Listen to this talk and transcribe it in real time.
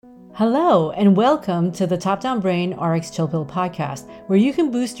Hello, and welcome to the Top Down Brain RX Chill Pill podcast, where you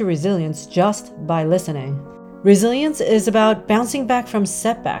can boost your resilience just by listening. Resilience is about bouncing back from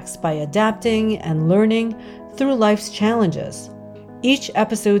setbacks by adapting and learning through life's challenges. Each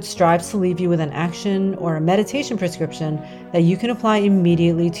episode strives to leave you with an action or a meditation prescription that you can apply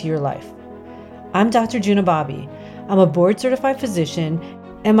immediately to your life. I'm Dr. Juna Bobby. I'm a board-certified physician,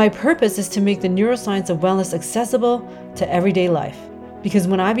 and my purpose is to make the neuroscience of wellness accessible to everyday life. Because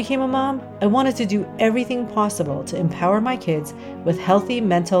when I became a mom, I wanted to do everything possible to empower my kids with healthy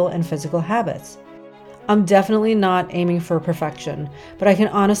mental and physical habits. I'm definitely not aiming for perfection, but I can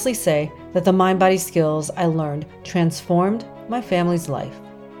honestly say that the mind-body skills I learned transformed my family's life.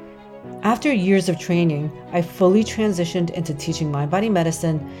 After years of training, I fully transitioned into teaching mind-body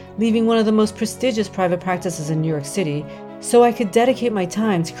medicine, leaving one of the most prestigious private practices in New York City, so I could dedicate my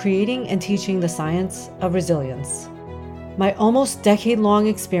time to creating and teaching the science of resilience. My almost decade-long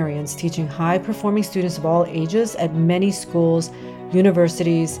experience teaching high-performing students of all ages at many schools,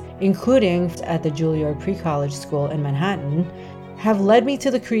 universities, including at the Juilliard Pre-College School in Manhattan, have led me to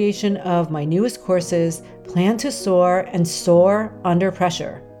the creation of my newest courses, Plan to Soar and Soar Under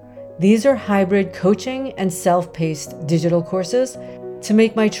Pressure. These are hybrid coaching and self-paced digital courses to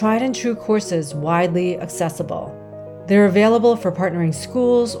make my tried and true courses widely accessible. They're available for partnering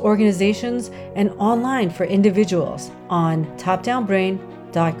schools, organizations, and online for individuals on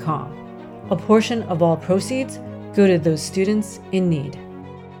topdownbrain.com. A portion of all proceeds go to those students in need.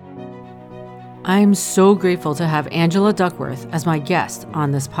 I'm so grateful to have Angela Duckworth as my guest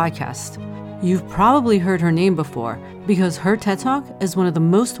on this podcast. You've probably heard her name before because her TED Talk is one of the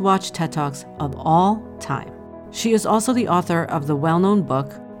most watched TED Talks of all time. She is also the author of the well-known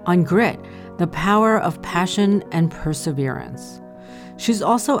book on grit, the power of passion and perseverance. She's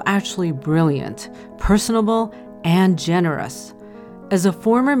also actually brilliant, personable, and generous. As a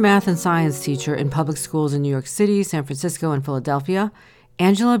former math and science teacher in public schools in New York City, San Francisco, and Philadelphia,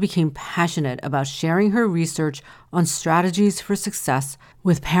 Angela became passionate about sharing her research on strategies for success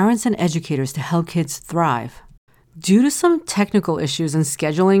with parents and educators to help kids thrive. Due to some technical issues and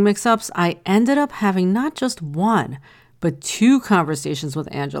scheduling mix-ups, I ended up having not just one, but two conversations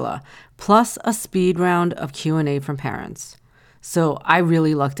with Angela, plus a speed round of Q&A from parents. So I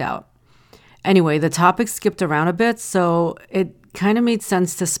really lucked out. Anyway, the topic skipped around a bit, so it kind of made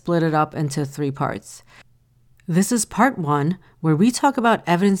sense to split it up into 3 parts. This is part 1, where we talk about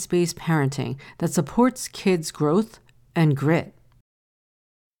evidence-based parenting that supports kids' growth and grit.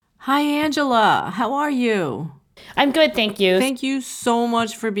 Hi, Angela. How are you? I'm good, thank you. Thank you so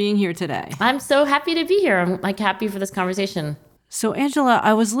much for being here today. I'm so happy to be here. I'm happy for this conversation. So, Angela,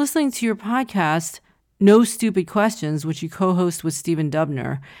 I was listening to your podcast, No Stupid Questions, which you co-host with Stephen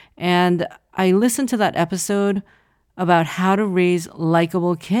Dubner, and I listened to that episode about how to raise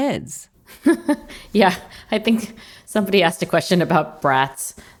likable kids. Yeah, I think somebody asked a question about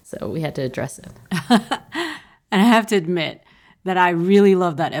brats, so we had to address it. And I have to admit that I really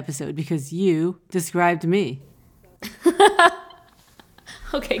love that episode because you described me.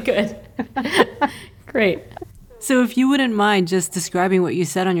 Okay, good. Great. So if you wouldn't mind just describing what you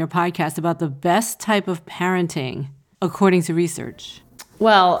said on your podcast about the best type of parenting according to research.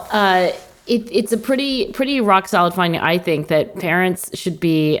 Well, it's a pretty rock solid finding, I think, that parents should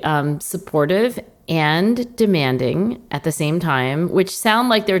be supportive and demanding at the same time, which sound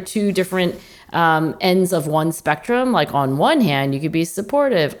like they're two different ends of one spectrum. Like on one hand, you could be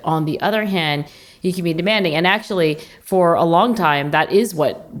supportive. On the other hand, you can be demanding. And actually, for a long time, that is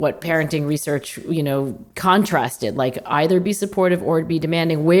what parenting research, contrasted, like either be supportive or be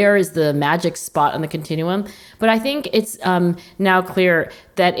demanding. Where is the magic spot on the continuum? But I think it's now clear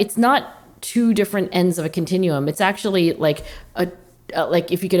that it's not two different ends of a continuum. It's actually like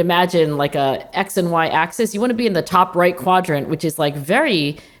like if you could imagine like a X and Y axis, you want to be in the top right quadrant, which is like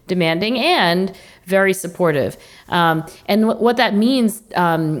very demanding and very supportive. And what that means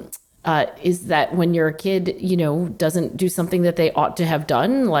is that when your kid, doesn't do something that they ought to have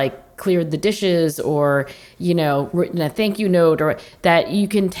done, like cleared the dishes or, written a thank you note, or that you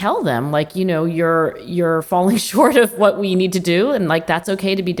can tell them like, you're falling short of what we need to do. And like, that's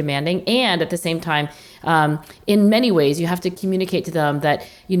okay to be demanding. And at the same time, in many ways, you have to communicate to them that,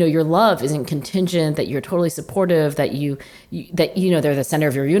 your love isn't contingent, that you're totally supportive, that they're the center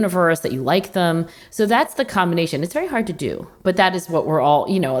of your universe, that you like them. So that's the combination. It's very hard to do, but that is what we're all,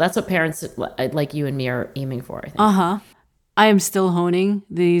 that's what parents like you and me are aiming for, I think. Uh-huh. I am still honing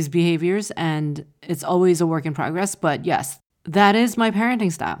these behaviors and it's always a work in progress, but yes, that is my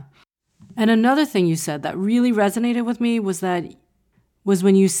parenting style. And another thing you said that really resonated with me was that was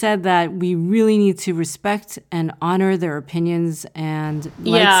when you said that we really need to respect and honor their opinions and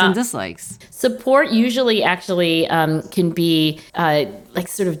likes and dislikes. Support usually actually can be like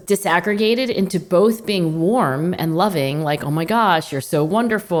sort of disaggregated into both being warm and loving, like, oh my gosh, you're so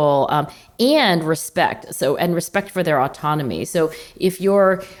wonderful, and respect. So, and respect for their autonomy. So if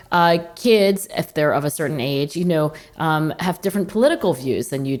your kids, if they're of a certain age, have different political views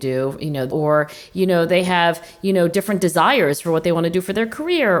than you do, or, they have, different desires for what they want to do for their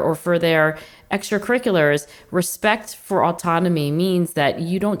career or for their extracurriculars, respect for autonomy means that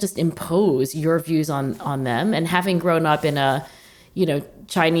you don't just impose your views on them. And having grown up in a,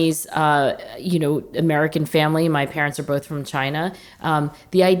 Chinese, American family, my parents are both from China.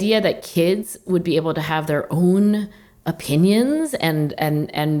 The idea that kids would be able to have their own opinions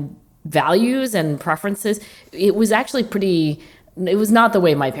and values and preferences, it was actually it was not the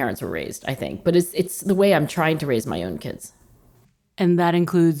way my parents were raised, I think, but it's the way I'm trying to raise my own kids. And that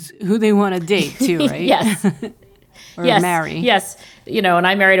includes who they want to date too, right? Yes. Or marry. Yes. And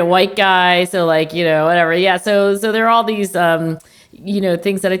I married a white guy. So whatever. Yeah. So there are all these,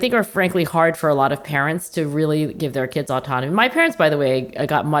 things that I think are frankly hard for a lot of parents to really give their kids autonomy. My parents, by the way,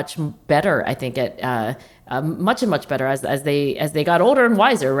 got much better, I think, at much better as they got older and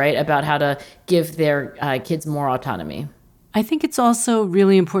wiser, right, about how to give their kids more autonomy. I think it's also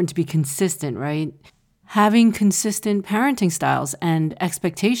really important to be consistent, right? Having consistent parenting styles and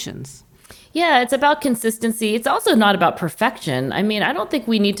expectations. Yeah, it's about consistency. It's also not about perfection. I mean, I don't think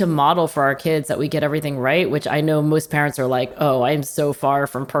we need to model for our kids that we get everything right, which I know most parents are like, oh, I'm so far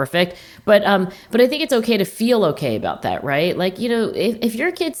from perfect. But I think it's okay to feel okay about that, right? Like, if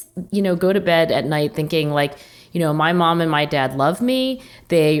your kids, go to bed at night thinking like, my mom and my dad love me,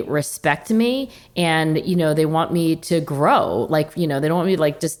 they respect me, and, they want me to grow. Like, they don't want me to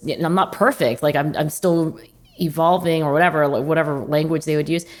like, just, I'm not perfect. Like I'm still evolving or whatever language they would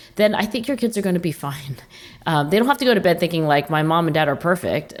use, then I think your kids are going to be fine. They don't have to go to bed thinking like my mom and dad are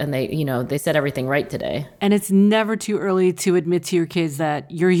perfect and they said everything right today. And it's never too early to admit to your kids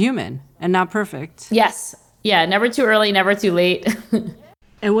that you're human and not perfect. Yes. Yeah. Never too early, never too late.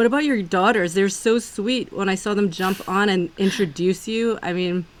 And what about your daughters? They're so sweet. When I saw them jump on and introduce you, I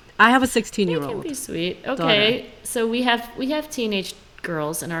mean, I have a 16-year-old. They can be sweet. Okay. Daughter. So we have teenage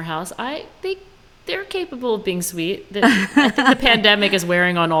girls in our house. They're capable of being sweet. I think the pandemic is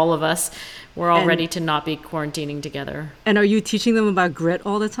wearing on all of us. We're all ready to not be quarantining together. And are you teaching them about grit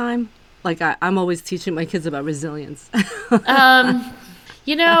all the time? Like I'm always teaching my kids about resilience. I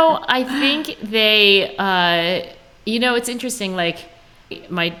think they, it's interesting. Like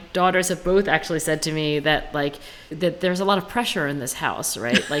my daughters have both actually said to me that there's a lot of pressure in this house,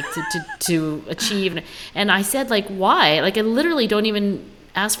 right? Like to achieve. And I said, like, why? Like I literally don't even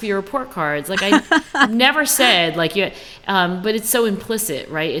ask for your report cards. Like I've never said like you, but it's so implicit,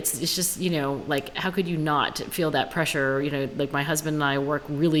 right? It's just, like how could you not feel that pressure? Like my husband and I work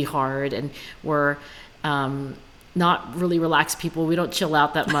really hard and we're, not really relaxed people. We don't chill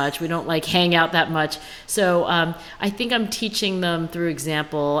out that much. We don't like hang out that much. So, I think I'm teaching them through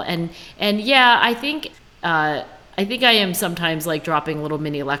example and yeah, I think I am sometimes like dropping little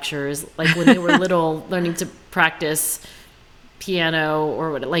mini lectures, like when they were little learning to practice piano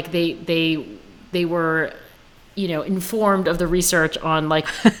or what, like they were informed of the research on like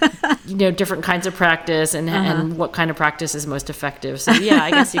different kinds of practice and what kind of practice is most effective. So yeah,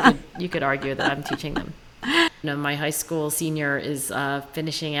 I guess you could argue that I'm teaching them. My high school senior is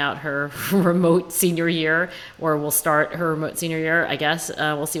finishing out her remote senior year, or will start her remote senior year, I guess.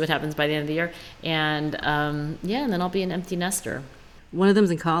 We'll see what happens by the end of the year. And and then I'll be an empty nester. One of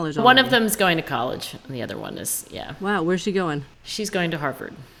them's in college already. One of them's going to college, and the other one is, yeah. Wow, where's she going? She's going to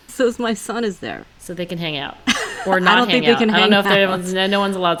Harvard. So my son is there. So they can hang out. Or not hang out. I don't know if no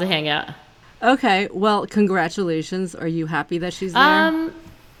one's allowed to hang out. Okay, well, congratulations. Are you happy that she's there?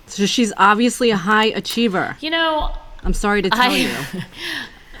 So she's obviously a high achiever. I'm sorry to tell you.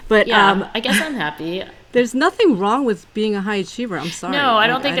 But yeah, I guess I'm happy. There's nothing wrong with being a high achiever. I'm sorry. No, I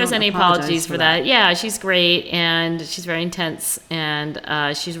don't think there's any apologies for that. Yeah, she's great and she's very intense and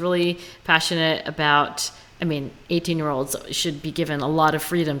she's really passionate about, 18-year-olds should be given a lot of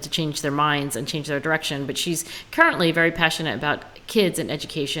freedom to change their minds and change their direction, but she's currently very passionate about kids and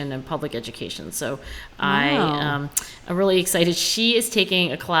education and public education. So wow. I'm really excited. She is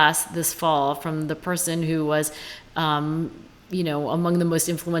taking a class this fall from the person who was, among the most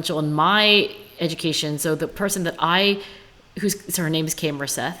influential in my education. So the person that her name is Kay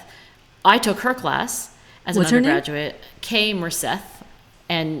Merseth. I took her class as an undergraduate, Kay Merseth,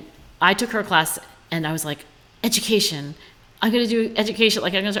 and I took her class and I was like, education. I'm going to do education.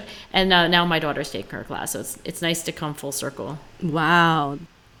 Like I'm going to start. And now my daughter's taking her class. So it's nice to come full circle. Wow.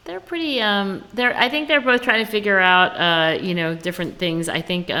 They're pretty, I think they're both trying to figure out, different things. I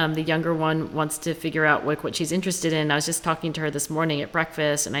think the younger one wants to figure out what she's interested in. I was just talking to her this morning at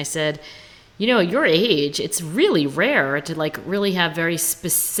breakfast, and I said, your age, it's really rare to like really have very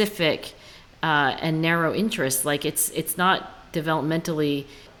specific and narrow interests. Like it's not developmentally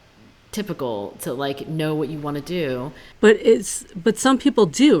typical to like know what you want to do. But some people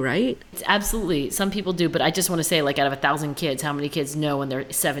do, right? It's absolutely, some people do, but I just want to say, like, out of 1,000 kids, how many kids know when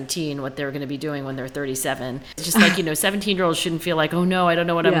they're 17 what they're going to be doing when they're 37? It's just like, 17-year-olds shouldn't feel like, oh no, I don't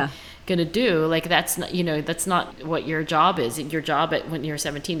know what I'm going to do. Like that's not, that's not what your job is. Your job when you're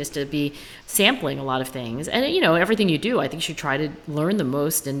 17 is to be sampling a lot of things. And everything you do, I think you should try to learn the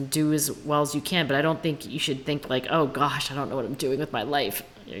most and do as well as you can, but I don't think you should think like, oh gosh, I don't know what I'm doing with my life.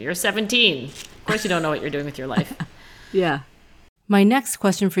 You're 17. Of course you don't know what you're doing with your life. Yeah. My next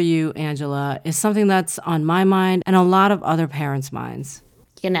question for you, Angela, is something that's on my mind and a lot of other parents' minds.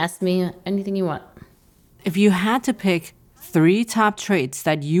 You can ask me anything you want. If you had to pick 3 top traits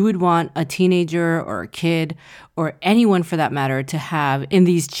that you would want a teenager or a kid or anyone for that matter to have in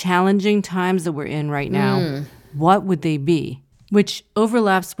these challenging times that we're in right now, what would they be? Which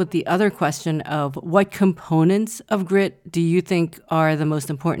overlaps with the other question of what components of grit do you think are the most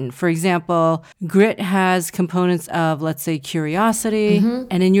important? For example, grit has components of, let's say, curiosity.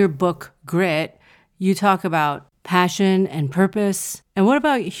 And in your book, Grit, you talk about passion and purpose. And what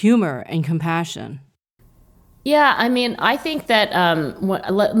about humor and compassion? Yeah, I mean, I think that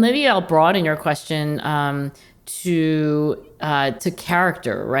maybe I'll broaden your question to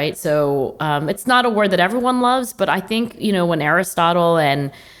character, right? So it's not a word that everyone loves, but I think, when Aristotle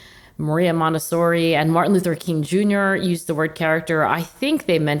and Maria Montessori and Martin Luther King Jr. used the word character, I think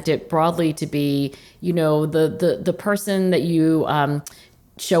they meant it broadly to be, the person that you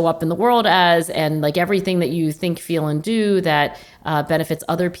show up in the world as, and like everything that you think, feel, and do that benefits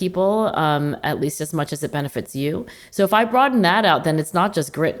other people at least as much as it benefits you. So if I broaden that out, then it's not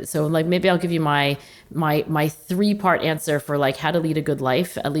just grit. So like maybe I'll give you my 3-part answer for like how to lead a good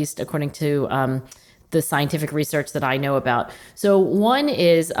life, at least according to the scientific research that I know about. So one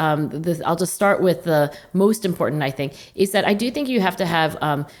is, I'll just start with the most important, I think, is that I do think you have to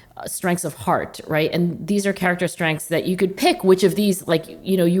have strengths of heart, right? And these are character strengths that you could pick which of these, like,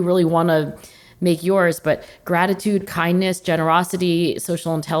 you really want to make yours, but gratitude, kindness, generosity,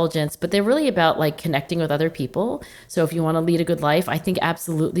 social intelligence, but they're really about like connecting with other people. So if you want to lead a good life, I think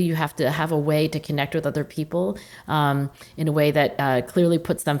absolutely you have to have a way to connect with other people in a way that clearly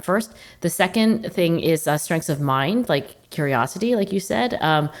puts them first. The second thing is strengths of mind, like curiosity, like you said.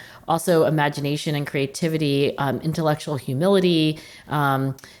 Also imagination and creativity, intellectual humility,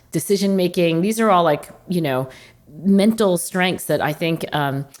 decision making. These are all like, mental strengths that I think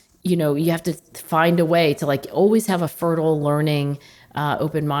you have to find a way to like always have a fertile learning,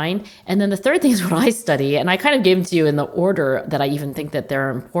 open mind. And then the third thing is what I study, and I kind of gave them to you in the order that I even think that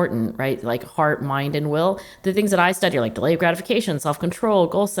they're important, right? Like heart, mind, and will. The things that I study are like delayed gratification, self-control,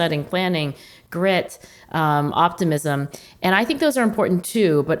 goal setting, planning, grit, optimism. And I think those are important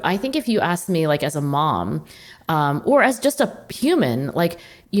too. But I think if you ask me like as a mom, or as just a human, like,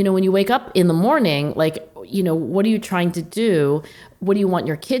 when you wake up in the morning, like, what are you trying to do? What do you want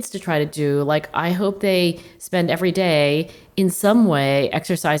your kids to try to do? Like, I hope they spend every day in some way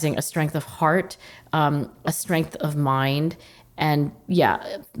exercising a strength of heart, a strength of mind, and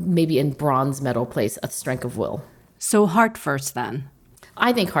maybe in bronze medal place, a strength of will. So heart first then.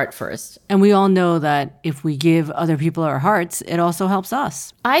 I think heart first. And we all know that if we give other people our hearts, it also helps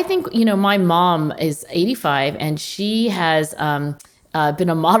us. I think, my mom is 85 and she has been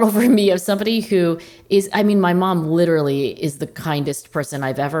a model for me of somebody who is, my mom literally is the kindest person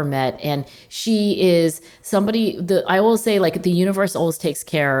I've ever met. And she is somebody that I will say, like, the universe always takes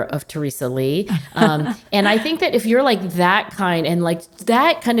care of Teresa Lee. And I think that if you're like that kind and like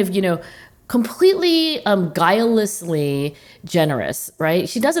that kind of, completely guilelessly generous, right?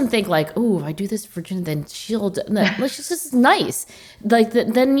 She doesn't think like, oh, I do this for Jen, then she'll do. No, she's just nice. Like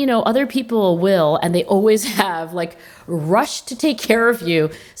then other people will, and they always have like rush to take care of you.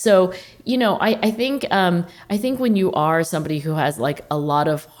 So I think when you are somebody who has like a lot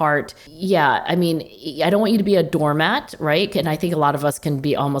of heart, I don't want you to be a doormat, right? And I think a lot of us can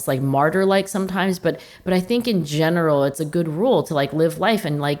be almost like martyr-like sometimes, but I think in general it's a good rule to like live life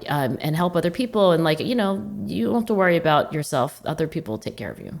and like and help other people, and like you don't have to worry about yourself. Other people will take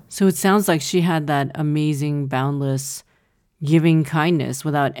care of you. So it sounds like she had that amazing, boundless, giving kindness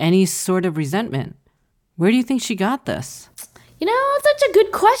without any sort of resentment. Where do you think she got this? Such a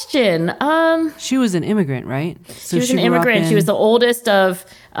good question. She was an immigrant, right? So she was an immigrant. She was the oldest of,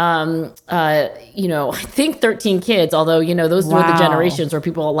 I think 13 kids, although, those were the generations where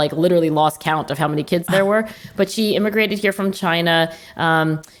people like literally lost count of how many kids there were. But she immigrated here from China.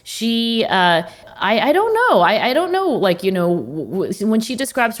 I don't know. I don't know, when she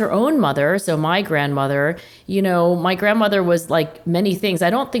describes her own mother, so my grandmother, my grandmother was like many things.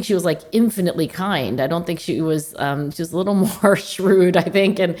 I don't think she was like infinitely kind. I don't think she was a little more shrewd, I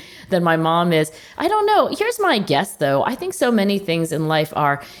think, than my mom is. I don't know. Here's my guess, though. I think so many things in life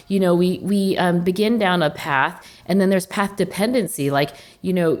are, we begin down a path, and then there's path dependency. I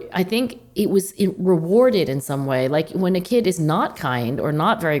think it was rewarded in some way. Like when a kid is not kind or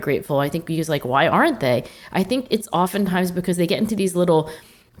not very grateful, I think because why aren't they? I think it's oftentimes because they get into these little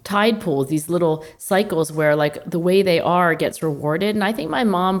tide pools, these little cycles where the way they are gets rewarded. And I think my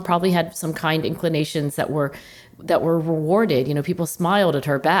mom probably had some kind inclinations that were rewarded. People smiled at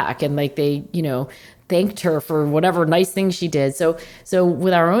her back and they, thanked her for whatever nice thing she did. So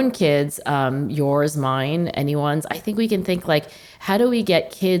with our own kids, yours, mine, anyone's, I think we can think how do we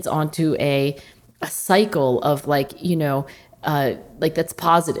get kids onto a cycle of that's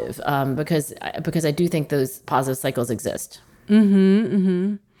positive, because I do think those positive cycles exist.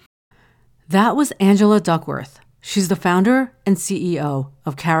 That was Angela Duckworth. She's the founder and CEO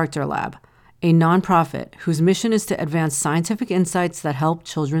of Character Lab, a nonprofit whose mission is to advance scientific insights that help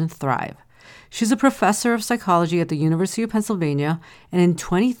children thrive. She's a professor of psychology at the University of Pennsylvania, and in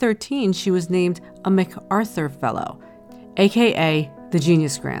 2013, she was named a MacArthur Fellow, aka the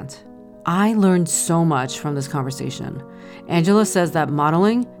Genius Grant. I learned so much from this conversation. Angela says that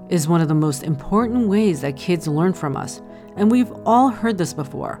modeling is one of the most important ways that kids learn from us, and we've all heard this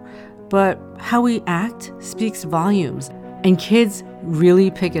before, but how we act speaks volumes, and kids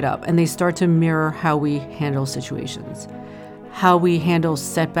really pick it up, and they start to mirror how we handle situations. How we handle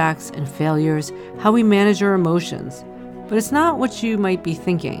setbacks and failures, how we manage our emotions. But it's not what you might be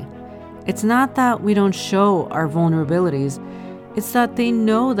thinking. It's not that we don't show our vulnerabilities. It's that they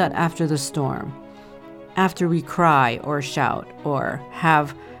know that after the storm, after we cry or shout or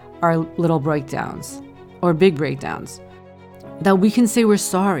have our little breakdowns or big breakdowns, that we can say we're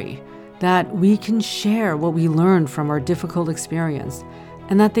sorry, that we can share what we learned from our difficult experience,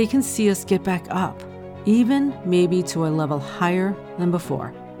 and that they can see us get back up, even maybe to a level higher than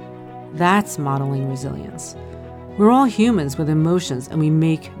before. That's modeling resilience. We're all humans with emotions and we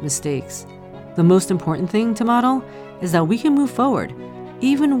make mistakes. The most important thing to model is that we can move forward,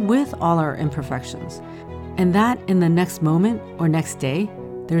 even with all our imperfections, and that in the next moment or next day,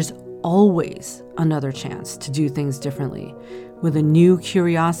 there's always another chance to do things differently, with a new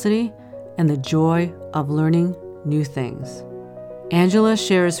curiosity and the joy of learning new things. Angela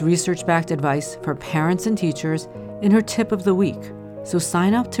shares research-backed advice for parents and teachers in her tip of the week, so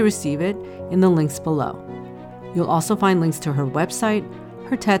sign up to receive it in the links below. You'll also find links to her website,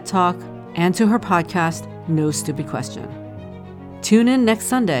 her TED Talk, and to her podcast, No Stupid Question. Tune in next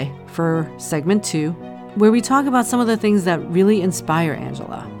Sunday for segment 2, where we talk about some of the things that really inspire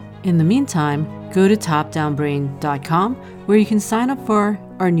Angela. In the meantime, go to topdownbrain.com, where you can sign up for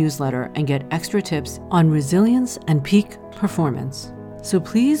our newsletter and get extra tips on resilience and peak performance. So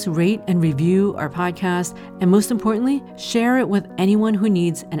please rate and review our podcast, and most importantly, share it with anyone who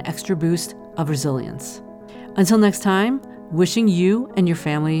needs an extra boost of resilience. Until next time, wishing you and your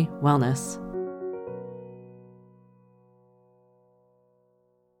family wellness.